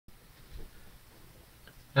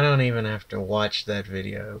I don't even have to watch that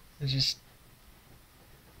video. It's just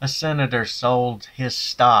a senator sold his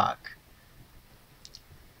stock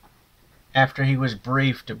after he was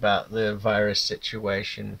briefed about the virus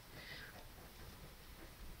situation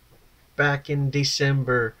back in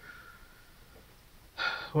December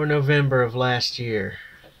or November of last year.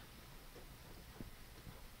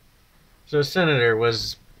 So a senator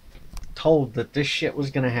was told that this shit was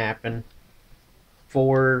going to happen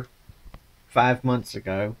 4, 5 months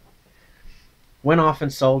ago. Went off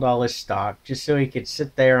and sold all his stock just so he could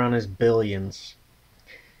sit there on his billions.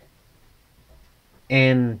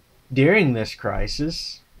 And during this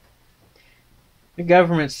crisis, the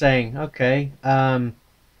government's saying, okay,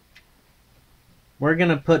 we're going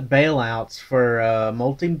to put bailouts for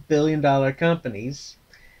multi-billion-dollar companies.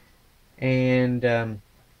 And,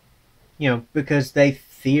 because they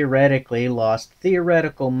theoretically lost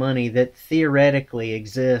theoretical money that theoretically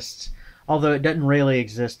exists, although it doesn't really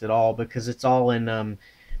exist at all because it's all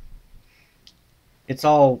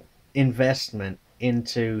investment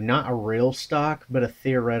into not a real stock but a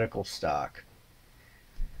theoretical stock.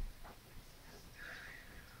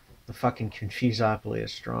 The fucking Confusopoly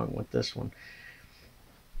is strong with this one.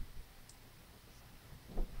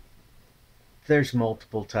 There's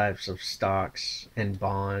multiple types of stocks and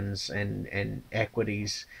bonds and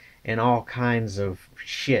equities and all kinds of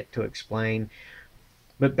shit to explain.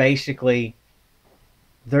 But basically,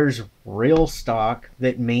 there's real stock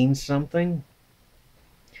that means something,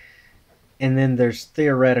 and then there's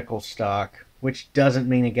theoretical stock, which doesn't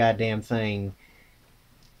mean a goddamn thing.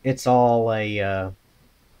 It's all it's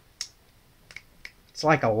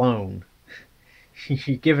like a loan.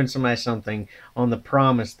 You're giving somebody something on the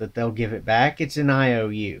promise that they'll give it back. It's an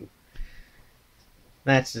IOU.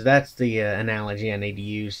 That's the analogy I need to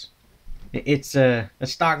use. It's a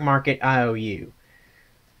stock market IOU.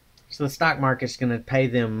 So the stock market's going to pay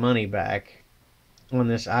them money back on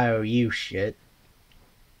this IOU shit,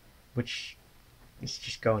 which is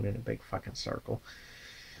just going in a big fucking circle.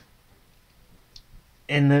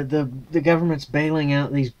 And the government's bailing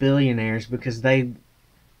out these billionaires because they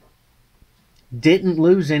didn't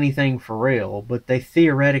lose anything for real, but they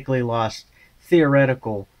theoretically lost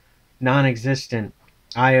theoretical, non-existent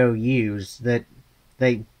IOUs that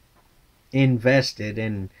they invested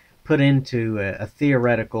and put into a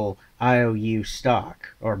theoretical IOU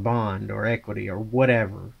stock or bond or equity or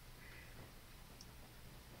whatever.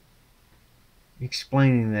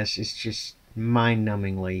 Explaining this is just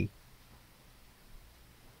mind-numbingly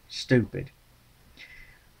stupid.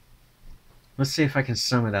 Let's see if I can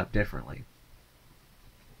sum it up differently.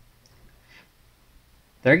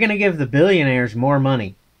 They're going to give the billionaires more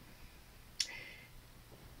money.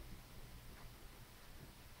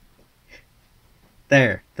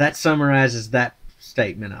 There, that summarizes that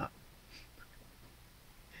statement up.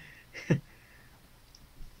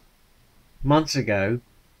 Months ago,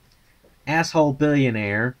 asshole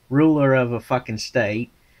billionaire, ruler of a fucking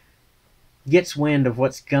state, gets wind of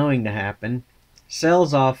what's going to happen,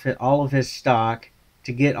 sells off all of his stock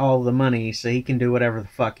to get all the money so he can do whatever the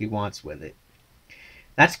fuck he wants with it.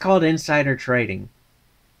 That's called insider trading.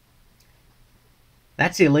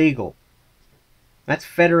 That's illegal. That's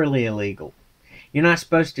federally illegal. You're not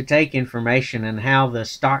supposed to take information on how the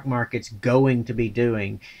stock market's going to be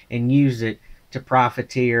doing and use it to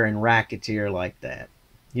profiteer and racketeer like that.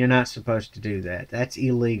 You're not supposed to do that. That's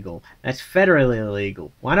illegal. That's federally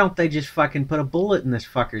illegal. Why don't they just fucking put a bullet in this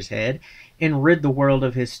fucker's head and rid the world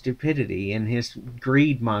of his stupidity and his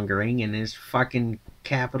greed mongering and his fucking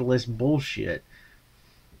capitalist bullshit?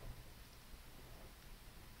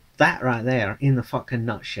 That right there, in the fucking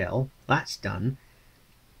nutshell, that's done.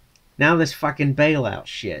 Now this fucking bailout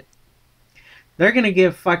shit. They're gonna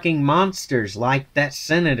give fucking monsters like that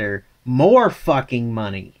senator more fucking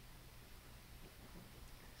money.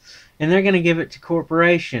 And they're gonna give it to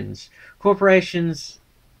corporations. Corporations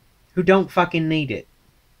who don't fucking need it.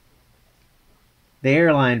 The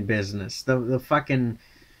airline business, the fucking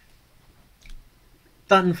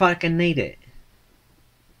doesn't fucking need it.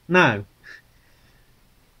 No.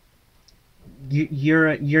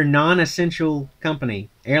 You're non-essential company.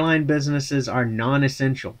 Airline businesses are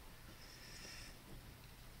non-essential.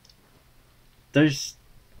 There's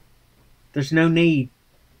no need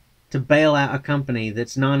to bail out a company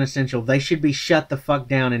that's non-essential. They should be shut the fuck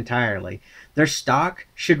down entirely. Their stock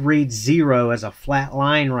should read 0 as a flat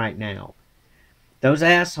line right now. Those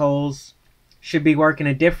assholes should be working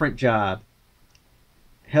a different job,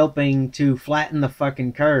 helping to flatten the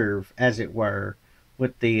fucking curve, as it were,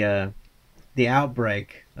 with the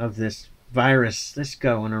outbreak of this virus that's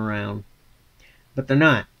going around. But they're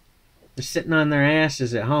not. They're sitting on their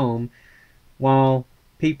asses at home while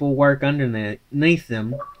people work underneath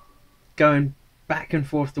them, going back and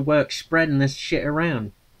forth to work, spreading this shit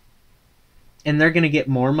around. And they're going to get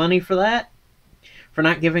more money for that? For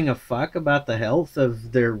not giving a fuck about the health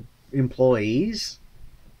of their employees?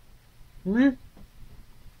 Eh.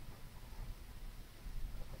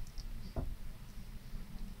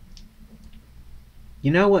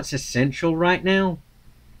 You know what's essential right now?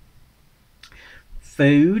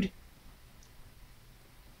 Food,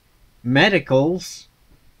 medicals,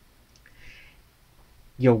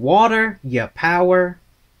 your water, your power,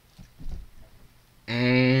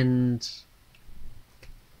 and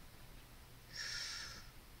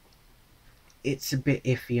it's a bit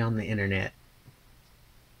iffy on the internet.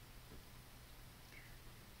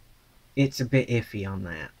 It's a bit iffy on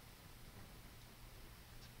that.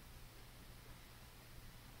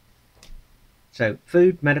 So,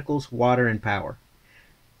 food, medicals, water, and power.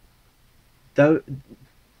 Though,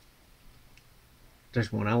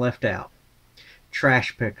 there's one I left out.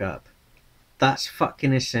 Trash pickup. That's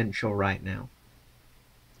fucking essential right now.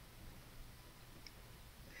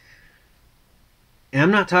 And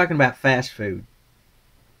I'm not talking about fast food.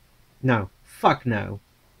 No. Fuck no.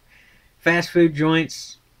 Fast food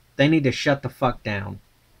joints, they need to shut the fuck down.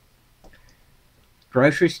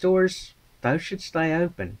 Grocery stores, those should stay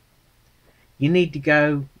open. You need to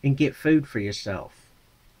go and get food for yourself.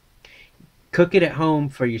 Cook it at home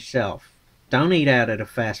for yourself. Don't eat out at a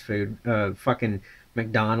fast food, fucking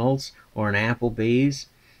McDonald's or an Applebee's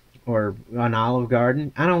or an Olive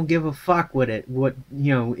Garden. I don't give a fuck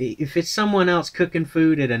if it's someone else cooking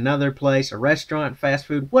food at another place, a restaurant, fast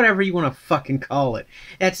food, whatever you want to fucking call it.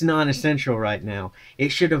 That's non-essential right now. It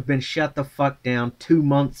should have been shut the fuck down 2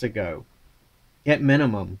 months ago. At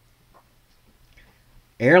minimum.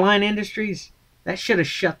 Airline industries, that should have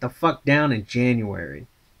shut the fuck down in January.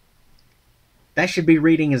 That should be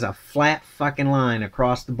reading as a flat fucking line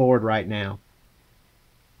across the board right now.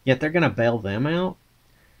 Yet they're going to bail them out?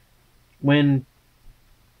 When,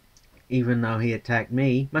 even though he attacked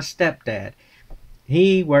me, my stepdad,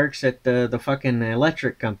 he works at the fucking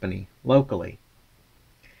electric company locally.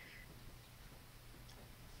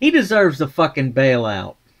 He deserves the fucking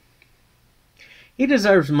bailout. He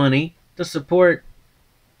deserves money to support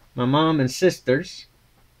my mom and sisters.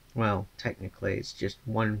 Well, technically it's just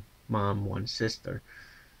one mom, one sister.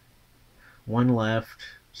 One left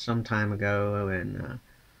some time ago, and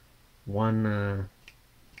one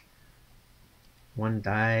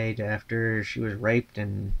died after she was raped,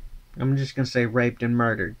 and I'm just gonna say raped and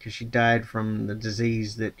murdered, because she died from the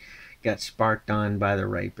disease that got sparked on by the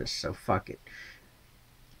rapist, so fuck it.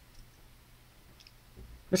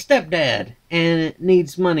 My stepdad and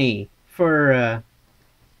needs money for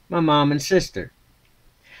my mom and sister.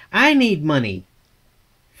 I need money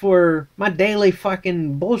for my daily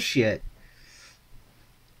fucking bullshit.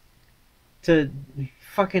 To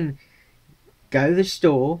fucking go to the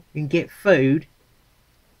store and get food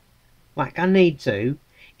like I need to,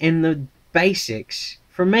 and the basics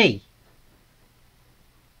for me.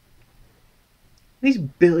 These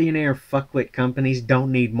billionaire fuckwit companies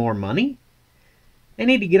don't need more money. They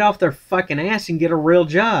need to get off their fucking ass and get a real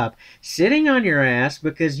job. Sitting on your ass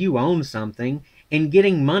because you own something and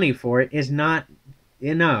getting money for it is not,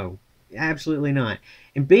 no, absolutely not.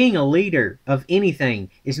 And being a leader of anything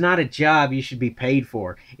is not a job you should be paid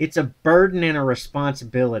for. It's a burden and a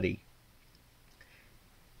responsibility.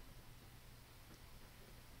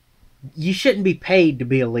 You shouldn't be paid to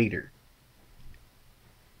be a leader.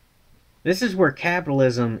 This is where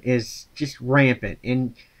capitalism is just rampant.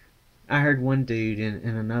 And I heard one dude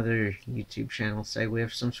in another YouTube channel say we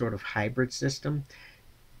have some sort of hybrid system.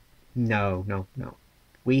 No.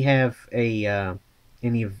 We have an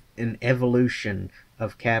evolution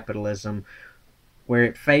of capitalism where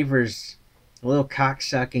it favors little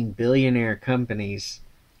cocksucking billionaire companies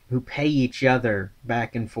who pay each other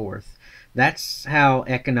back and forth. That's how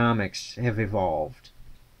economics have evolved.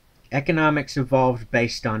 Economics evolved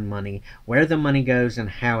based on money, where the money goes and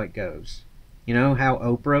how it goes. You know how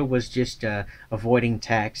Oprah was just avoiding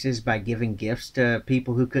taxes by giving gifts to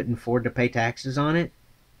people who couldn't afford to pay taxes on it?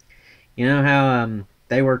 You know how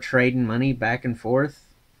they were trading money back and forth?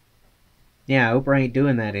 Yeah, Oprah ain't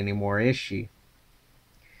doing that anymore, is she?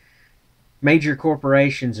 Major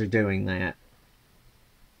corporations are doing that.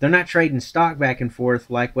 They're not trading stock back and forth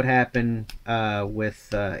like what happened with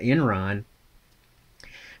Enron.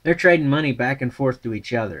 They're trading money back and forth to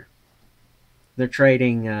each other. They're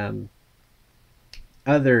trading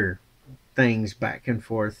other things back and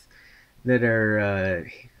forth that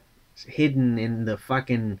are hidden in the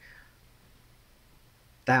fucking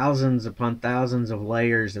thousands upon thousands of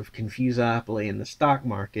layers of confusopoly in the stock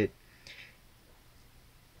market.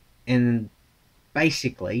 And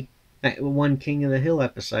basically, that one King of the Hill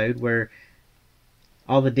episode where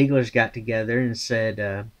all the dealers got together and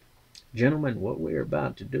said, gentlemen, what we're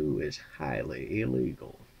about to do is highly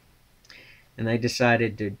illegal. And they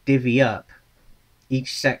decided to divvy up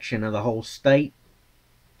each section of the whole state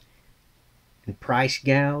and price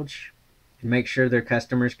gouge and make sure their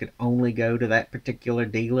customers could only go to that particular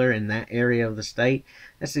dealer in that area of the state.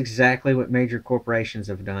 That's exactly what major corporations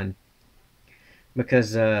have done.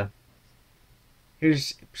 Because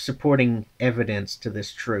here's supporting evidence to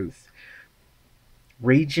this truth.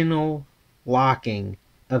 Regional locking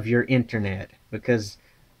of your internet, because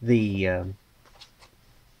the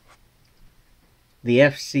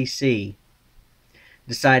FCC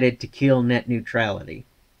decided to kill net neutrality.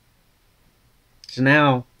 So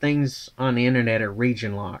now things on the internet are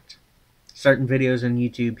region locked. Certain videos on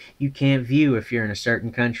YouTube you can't view if you're in a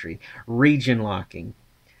certain country. Region locking.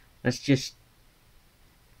 That's just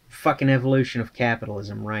fucking evolution of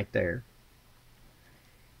capitalism right there.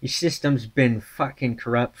 Your system's been fucking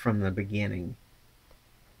corrupt from the beginning.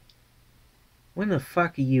 When the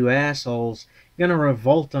fuck are you assholes gonna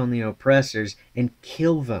revolt on the oppressors and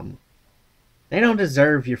kill them? They don't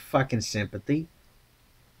deserve your fucking sympathy.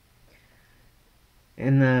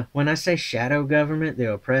 And when I say shadow government,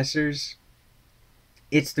 the oppressors,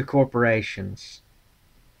 it's the corporations.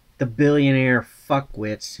 The billionaire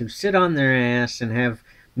fuckwits who sit on their ass and have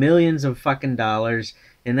millions of fucking dollars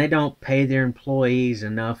and they don't pay their employees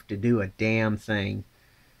enough to do a damn thing.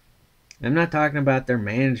 I'm not talking about their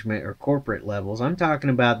management or corporate levels. I'm talking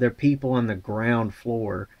about their people on the ground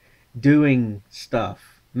floor doing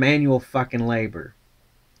stuff. Manual fucking labor.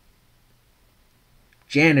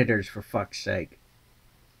 Janitors, for fuck's sake.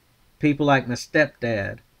 People like my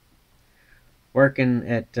stepdad working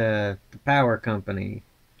at the power company.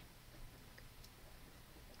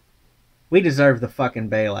 We deserve the fucking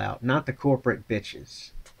bailout, not the corporate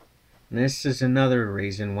bitches. And this is another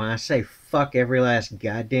reason why I say fuck every last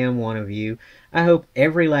goddamn one of you. I hope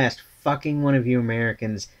every last fucking one of you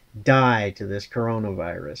Americans die to this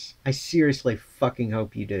coronavirus. I seriously fucking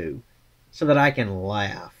hope you do. So that I can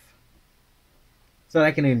laugh. So that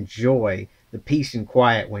I can enjoy the peace and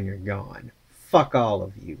quiet when you're gone. Fuck all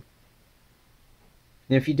of you.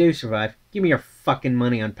 And if you do survive, give me your fucking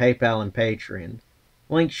money on PayPal and Patreon.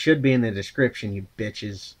 Links should be in the description, you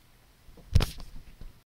bitches.